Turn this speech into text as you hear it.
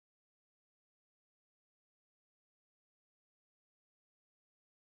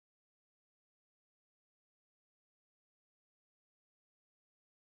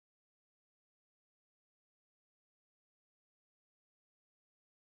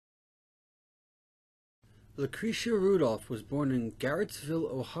Lucretia Rudolph was born in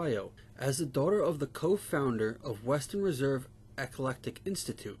Garrettsville, Ohio, as the daughter of the co-founder of Western Reserve Eclectic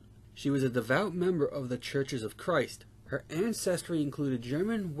Institute. She was a devout member of the Churches of Christ. Her ancestry included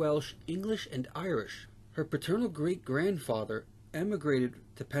German, Welsh, English, and Irish. Her paternal great-grandfather emigrated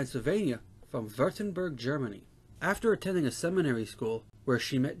to Pennsylvania from Württemberg, Germany. After attending a seminary school where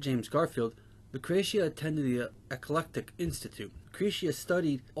she met James Garfield, Lucretia attended the Eclectic Institute. Lucretia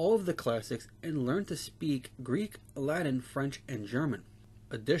studied all of the classics and learned to speak Greek, Latin, French, and German.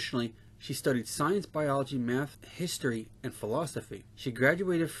 Additionally, she studied science, biology, math, history, and philosophy. She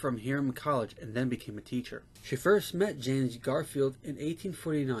graduated from Hiram College and then became a teacher. She first met James Garfield in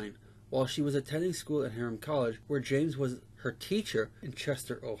 1849 while she was attending school at Hiram College, where James was her teacher in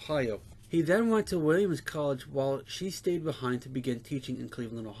Chester, Ohio. He then went to Williams College while she stayed behind to begin teaching in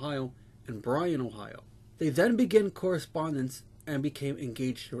Cleveland, Ohio, and Bryan, Ohio. They then began correspondence and became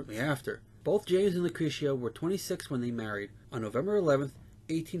engaged shortly after. Both James and Lucretia were 26 when they married on November 11,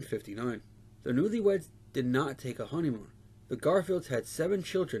 1859. The newlyweds did not take a honeymoon. The Garfields had 7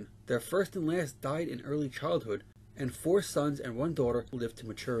 children. Their first and last died in early childhood, and 4 sons and 1 daughter lived to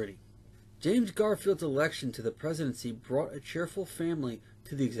maturity. James Garfield's election to the presidency brought a cheerful family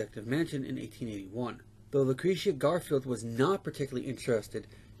to the executive mansion in 1881. Though Lucretia Garfield was not particularly interested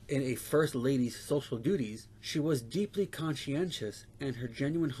in a first lady's social duties, she was deeply conscientious, and her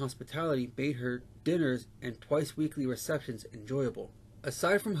genuine hospitality made her dinners and twice-weekly receptions enjoyable.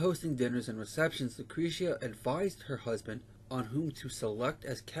 Aside from hosting dinners and receptions, Lucretia advised her husband on whom to select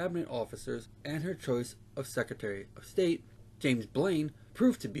as cabinet officers, and her choice of Secretary of State, James Blaine,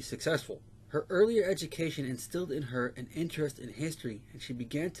 proved to be successful. Her earlier education instilled in her an interest in history, and she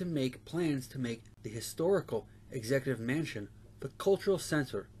began to make plans to make the historical executive mansion the cultural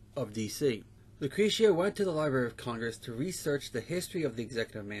center of D.C. Lucretia went to the Library of Congress to research the history of the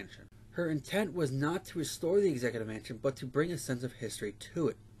executive mansion. Her intent was not to restore the executive mansion, but to bring a sense of history to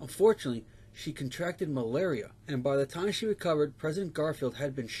it. Unfortunately, she contracted malaria, and by the time she recovered, President Garfield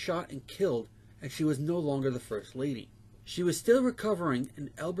had been shot and killed, and she was no longer the First Lady. She was still recovering in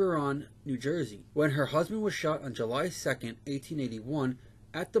Elberon, New Jersey, when her husband was shot on July 2, 1881,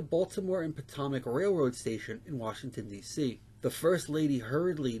 at the Baltimore and Potomac Railroad Station in Washington, D.C. The First Lady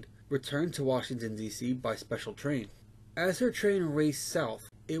hurriedly returned to Washington, D.C. by special train. As her train raced south,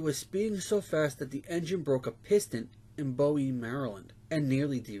 it was speeding so fast that the engine broke a piston in Bowie, Maryland, and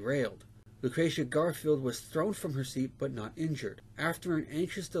nearly derailed. Lucretia Garfield was thrown from her seat but not injured. After an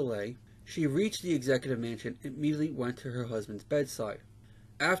anxious delay, she reached the executive mansion and immediately went to her husband's bedside.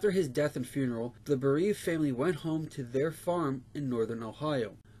 After his death and funeral, the bereaved family went home to their farm in northern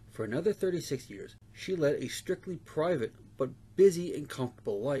Ohio. For another 36 years, she led a strictly private but busy and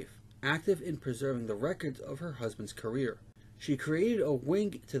comfortable life, active in preserving the records of her husband's career. She created a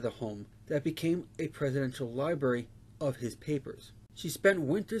wing to the home that became a presidential library of his papers. She spent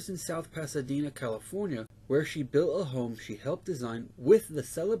winters in South Pasadena, California, where she built a home she helped design with the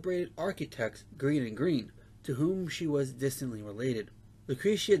celebrated architects Green and Green, to whom she was distantly related.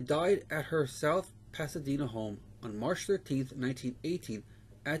 Lucretia died at her South Pasadena home on March 13, 1918,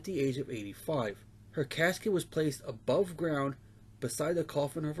 at the age of 85. Her casket was placed above ground beside the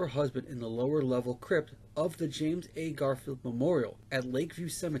coffin of her husband in the lower level crypt of the James A. Garfield Memorial at Lakeview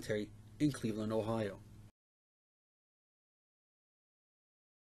Cemetery in Cleveland, Ohio.